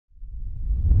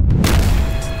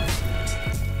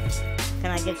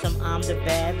I get some the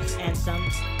Bebs and some...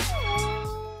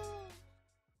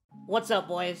 What's up,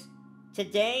 boys?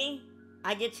 Today,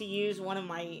 I get to use one of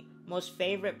my most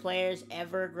favorite players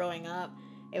ever growing up.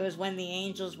 It was when the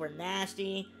Angels were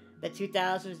nasty. The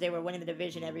 2000s, they were winning the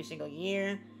division every single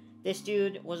year. This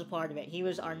dude was a part of it. He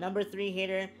was our number 3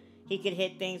 hitter. He could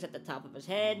hit things at the top of his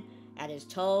head, at his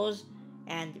toes,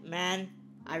 and man,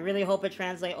 I really hope it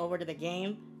translates over to the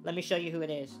game. Let me show you who it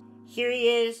is. Here he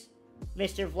is,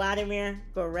 Mr. Vladimir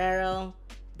Guerrero,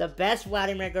 the best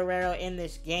Vladimir Guerrero in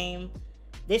this game.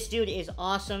 This dude is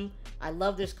awesome. I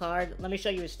love this card. Let me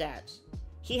show you his stats.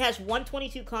 He has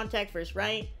 122 contact versus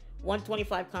right,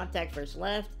 125 contact versus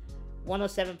left,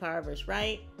 107 power versus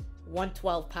right,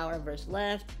 112 power versus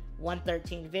left,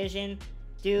 113 vision.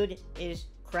 Dude is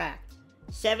cracked.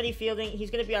 70 fielding.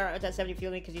 He's going to be alright with that 70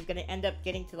 fielding because he's going to end up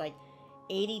getting to like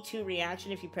 82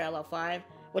 reaction if you parallel 5,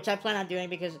 which I plan on doing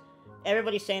because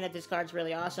everybody's saying that this card's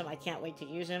really awesome. I can't wait to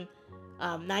use him.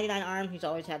 99 arm. He's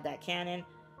always had that cannon.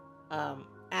 Arm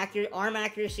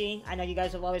accuracy. I know you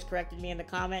guys have always corrected me in the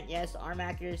comment. Yes, arm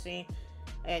accuracy.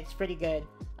 It's pretty good.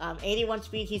 81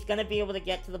 speed. He's going to be able to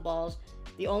get to the balls.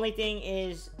 The only thing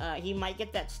is he might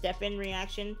get that step-in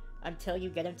reaction until you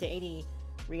get him to 80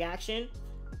 reaction.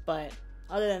 But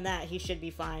other than that, he should be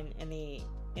fine in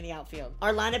the outfield.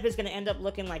 Our lineup is going to end up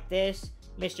looking like this.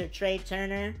 Mr. Trey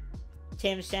Turner.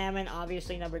 Tim Salmon,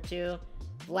 obviously number 2.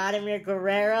 Vladimir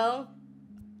Guerrero.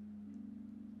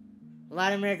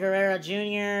 Vladimir Guerrero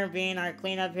Jr. being our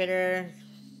cleanup hitter.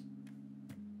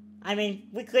 I mean,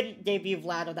 we couldn't debut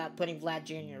Vlad without putting Vlad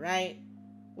Jr., right?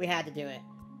 We had to do it.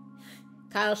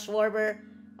 Kyle Schwarber,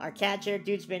 our catcher.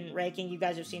 Dude's been raking. You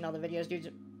guys have seen all the videos. Dude's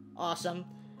awesome.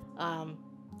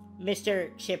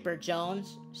 Mr. Chipper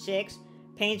Jones, 6.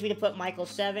 Pains me to put Michael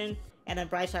 7. And then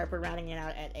Bryce Harper rounding it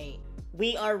out at 8.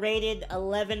 We are rated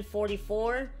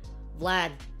 1144.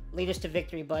 Vlad, lead us to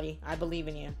victory, buddy. I believe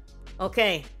in you.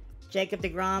 Okay. Jacob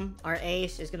deGrom, our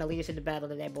ace, is going to lead us into battle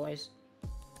today, boys.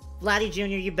 Vladdy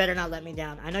Jr., you better not let me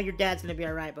down. I know your dad's going to be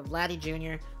alright, but Vladdy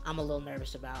Jr., I'm a little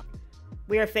nervous about.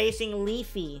 We are facing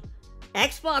Leafy.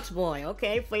 Xbox boy,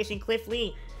 okay, facing Cliff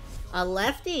Lee. A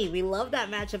lefty. We love that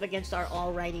matchup against our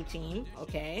all-righty team,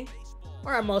 okay.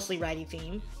 Or our mostly righty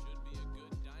team.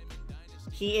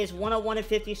 He is 101 and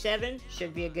 57.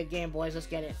 Should be a good game, boys. Let's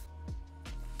get it.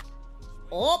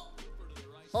 Oh!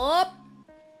 Oh!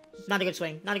 Not a good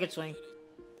swing. Not a good swing.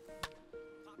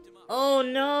 Oh,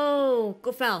 no.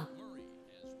 Go foul.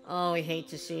 Oh, we hate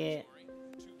to see it.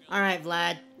 All right,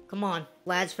 Vlad. Come on.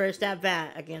 Vlad's first at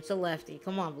bat against a lefty.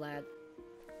 Come on, Vlad.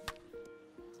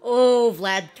 Oh,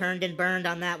 Vlad turned and burned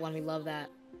on that one. We love that.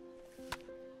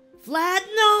 Vlad,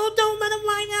 no. Don't let him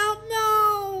line out.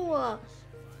 No.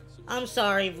 I'm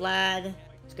sorry, Vlad.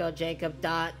 Let's go, Jacob.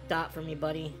 Dot for me,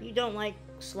 buddy. You don't like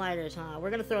sliders, huh?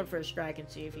 We're going to throw it for a strike and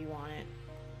see if you want it.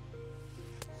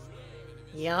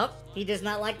 Yup, he does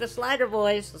not like the slider,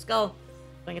 boys. Let's go.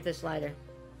 Swing at this slider.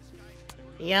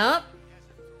 Yup.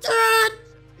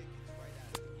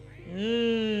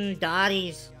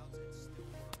 Dotties.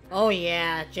 Oh,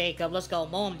 yeah, Jacob. Let's go.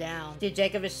 Mow him down. Dude,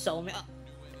 Jacob is so...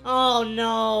 Oh,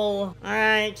 no.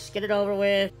 Alright, just get it over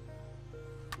with.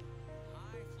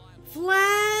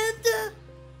 Vlad!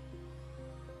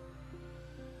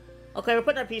 Okay, we're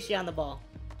putting our PC on the ball.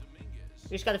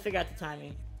 We just gotta figure out the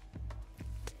timing.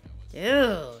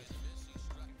 Dude.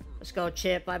 Let's go,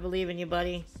 Chip. I believe in you,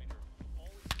 buddy.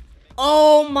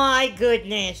 Oh, my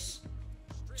goodness.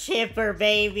 Chipper,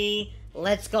 baby.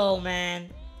 Let's go, man.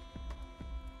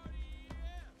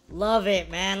 Love it,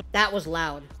 man. That was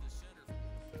loud.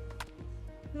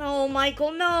 No,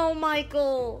 Michael. No,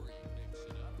 Michael.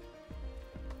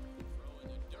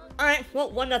 Alright,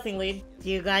 well, 1-0 lead. Do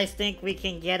you guys think we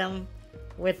can get him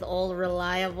with old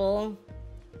reliable?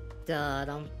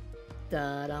 Da-dum.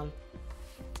 Da-dum.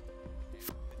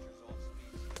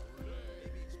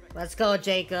 Let's go,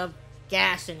 Jacob.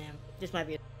 Gassing him. This might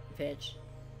be a pitch.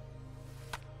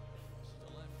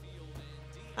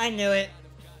 I knew it.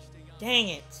 Dang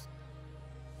it.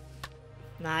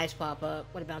 Nice pop-up.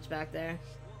 What a bounce back there.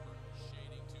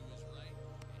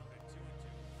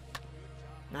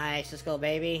 Nice. Let's go,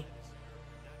 baby.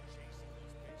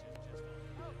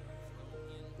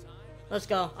 Let's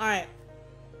go. Alright.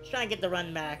 Let's try and get the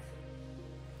run back.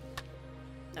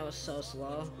 That was so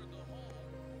slow.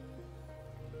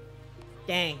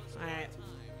 Dang. Alright.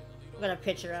 I'm gonna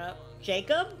pitch her up.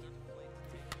 Jacob?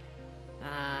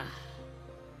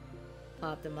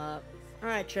 Popped him up.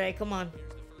 Alright, Trey, come on.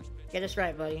 Get us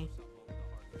right, buddy.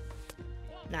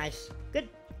 Nice. Good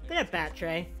at bat,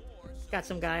 Trey. Got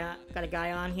a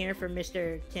guy on here for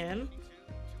Mr. Tim.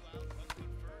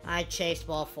 I chased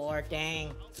ball 4.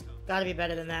 Dang. Gotta be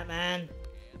better than that, man.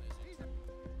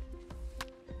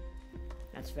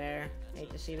 That's fair. Hate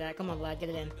to see that. Come on, Vlad, get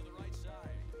it in.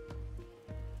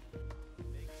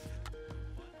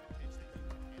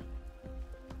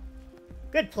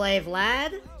 Good play,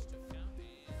 Vlad.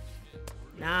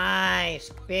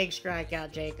 Nice. Big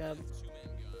strikeout, Jacob.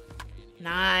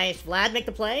 Nice. Vlad, make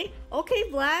the play? Okay,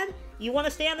 Vlad. You want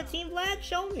to stay on the team, Vlad?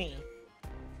 Show me.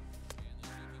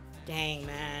 Dang,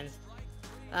 man.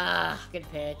 Good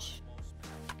pitch.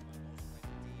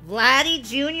 Vladdy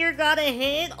Jr. got a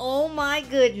hit? Oh my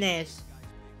goodness.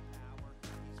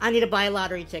 I need to buy a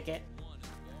lottery ticket.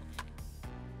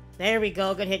 There we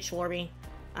go. Good hit, Schwarby.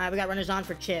 Alright, we got runners on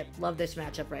for Chip. Love this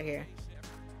matchup right here.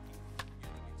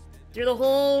 Through the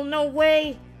hole. No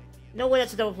way. No way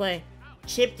that's a double play.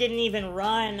 Chip didn't even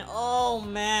run. Oh,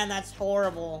 man. That's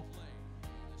horrible.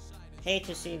 Hate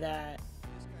to see that.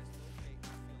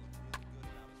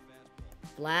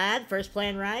 Vlad, first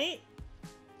playing right.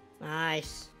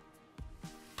 Nice.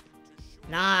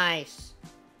 Nice.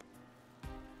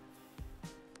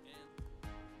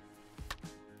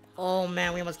 Oh,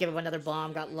 man. We almost gave up another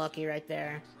bomb. Got lucky right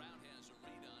there.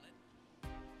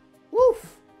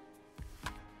 Woof.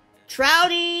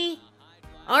 Trouty.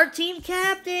 Our team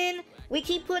captain. We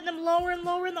keep putting him lower and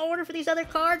lower in the order for these other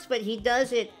cards, but he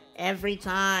does it every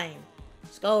time.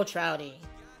 Let's go, Trouty.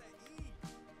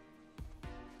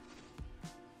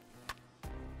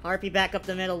 Harpy back up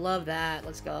the middle. Love that.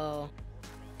 Let's go.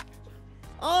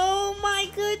 Oh, my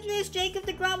goodness. Jacob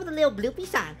DeGrom with a little bloopy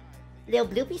sign. Little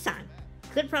bloopy sign.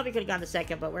 Probably could have gone to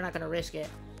second, but we're not going to risk it.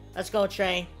 Let's go,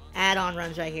 Trey. Add-on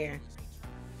runs right here.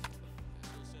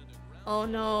 Oh,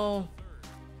 no.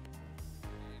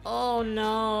 Oh,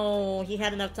 no. He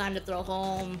had enough time to throw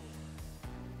home.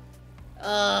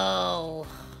 Oh.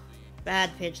 Bad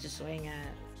pitch to swing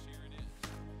at.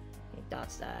 He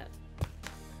dots that.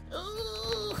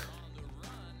 Ooh.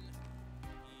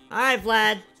 Alright,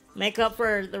 Vlad. Make up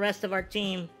for the rest of our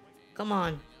team. Come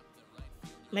on.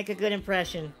 Make a good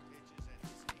impression.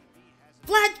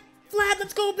 Vlad! Vlad,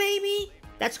 let's go, baby!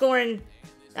 That's scoring...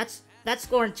 That's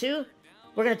scoring 2.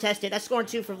 We're gonna test it. That's scoring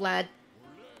 2 for Vlad.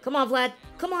 Come on, Vlad.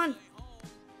 Come on.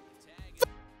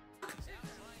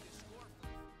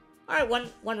 Alright,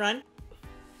 one run.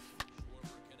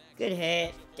 Good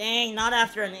hit. Dang, not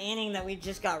after an inning that we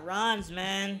just got runs,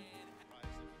 man.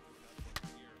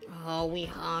 Oh, we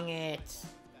hung it.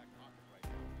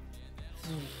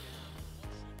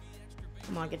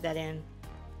 Come on, get that in.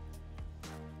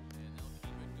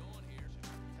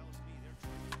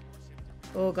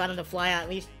 Oh, got him to fly out. At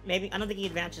least, maybe. I don't think he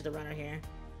advances the runner here.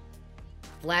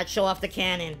 Vlad, show off the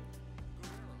cannon.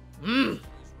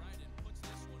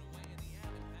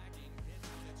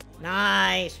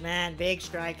 Nice, man. Big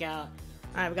strikeout.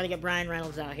 Alright, we gotta get Brian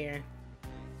Reynolds out here.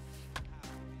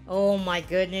 Oh my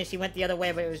goodness. He went the other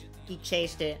way, but he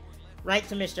chased it. Right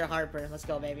to Mr. Harper. Let's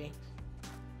go, baby.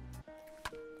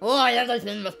 Oh, I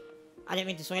didn't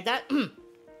mean to swing at that.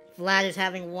 Vlad is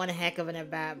having one heck of an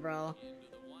at-bat, bro.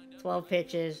 12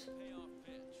 pitches.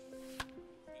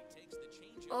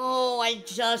 Oh, I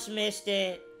just missed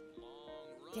it.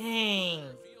 Dang.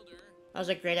 That was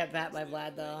a great at-bat by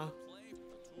Vlad, though.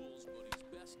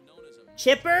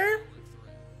 Chipper?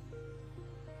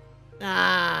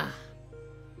 Ah.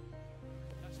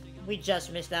 We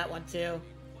just missed that one, too.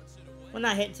 We're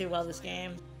not hitting too well this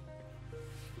game.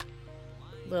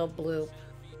 Little bloop.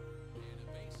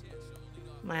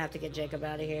 Might have to get Jacob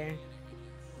out of here.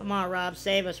 Come on, Rob.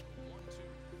 Save us.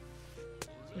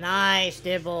 Nice,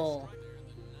 Dibble.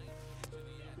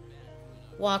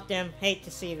 Walked him. Hate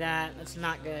to see that. That's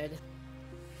not good.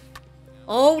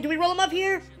 Oh, do we roll him up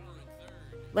here?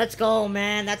 Let's go,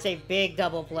 man. That's a big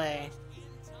double play.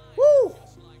 Woo!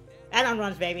 Add-on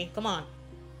runs, baby. Come on.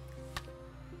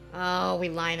 Oh, we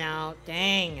line out.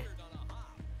 Dang.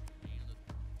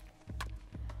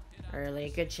 Early.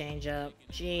 Good changeup.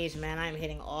 Jeez, man. I'm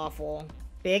hitting awful.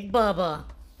 Big Bubba.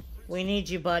 We need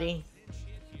you, buddy.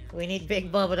 We need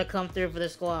Big Bubba to come through for the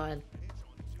squad.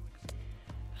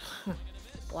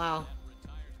 Wow.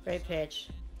 Great pitch.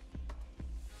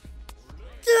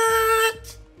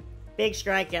 Dot! Big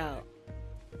strikeout.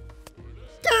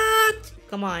 Dot!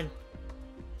 Come on.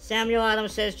 Samuel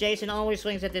Adams says Jason always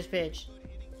swings at this pitch.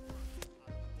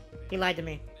 He lied to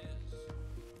me.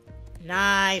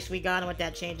 Nice. We got him with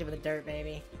that change over the dirt,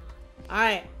 baby.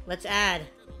 Alright, let's add.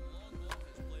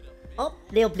 Oh,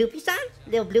 little bloopy sign?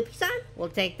 Little bloopy sign? We'll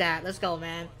take that. Let's go,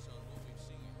 man.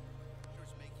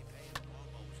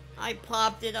 I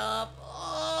popped it up.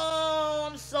 Oh,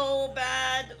 I'm so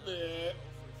bad. Ugh.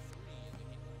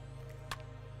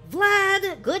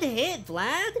 Vlad, good hit,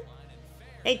 Vlad.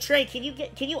 Hey, Trey, can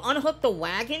you unhook the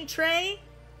wagon, Trey?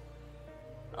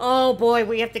 Oh boy,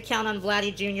 we have to count on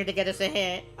Vladdy Jr. to get us a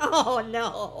hit. Oh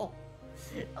no.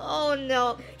 Oh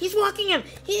no. He's walking him.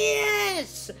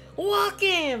 Yes! Walk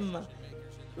him!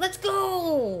 Let's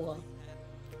go!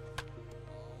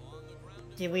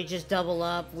 Did we just double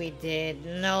up? We did.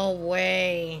 No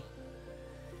way.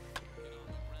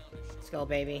 Let's go,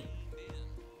 baby.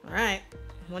 Alright.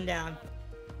 One down.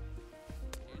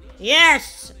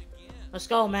 Yes! Let's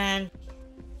go, man.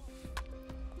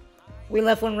 We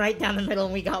left one right down the middle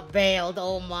and we got bailed.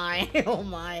 Oh my. Oh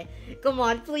my. Come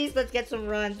on, please, let's get some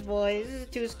runs, boys. This is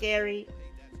too scary.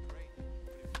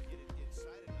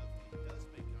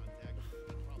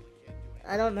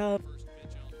 I don't know.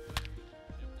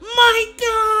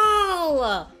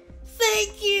 Michael!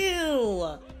 Thank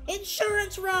you!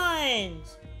 Insurance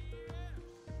runs!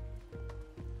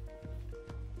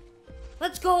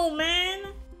 Let's go, man!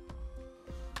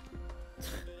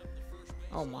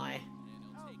 Oh my.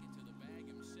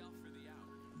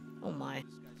 Oh my.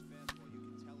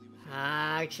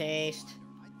 Ah, I chased.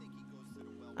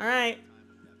 Alright.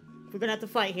 We're gonna have to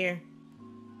fight here.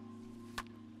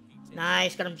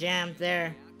 Nice, got him jammed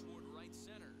there.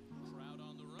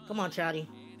 Come on, Trouty.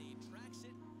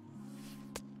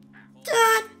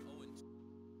 Done!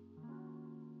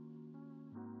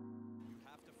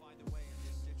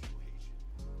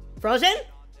 Frozen?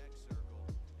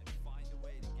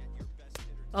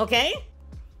 Okay.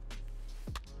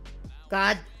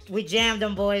 God, we jammed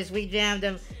him, boys. We jammed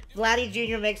him. Vladdy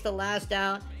Jr. makes the last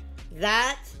out.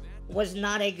 That was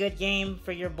not a good game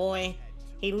for your boy.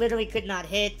 He literally could not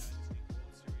hit.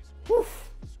 Whew.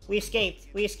 We escaped.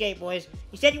 We escaped, boys.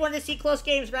 You said you wanted to see close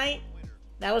games, right?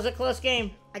 That was a close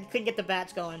game. I couldn't get the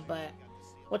bats going, but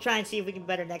we'll try and see if we can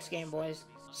better next game, boys.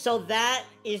 So that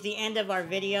is the end of our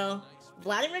video.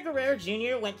 Vladimir Guerrero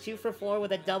Jr. went 2 for 4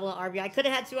 with a double RBI. Could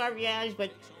have had 2 RBIs,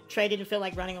 but Trey didn't feel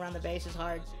like running around the bases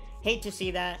hard. Hate to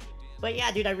see that. But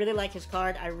yeah, dude, I really like his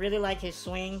card. I really like his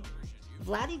swing.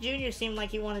 Vladdy Jr. seemed like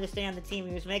he wanted to stay on the team.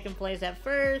 He was making plays at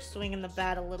first, swinging the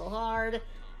bat a little hard.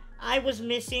 I was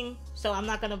missing, so I'm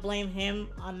not going to blame him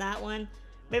on that one.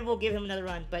 Maybe we'll give him another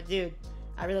run. But, dude,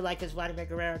 I really like this Vladimir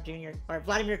Guerrero Jr. or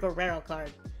Vladimir Guerrero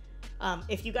card.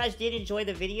 If you guys did enjoy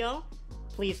the video,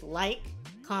 please like,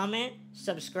 comment,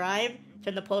 subscribe,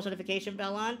 turn the post notification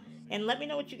bell on, and let me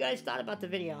know what you guys thought about the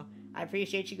video. I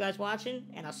appreciate you guys watching,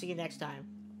 and I'll see you next time.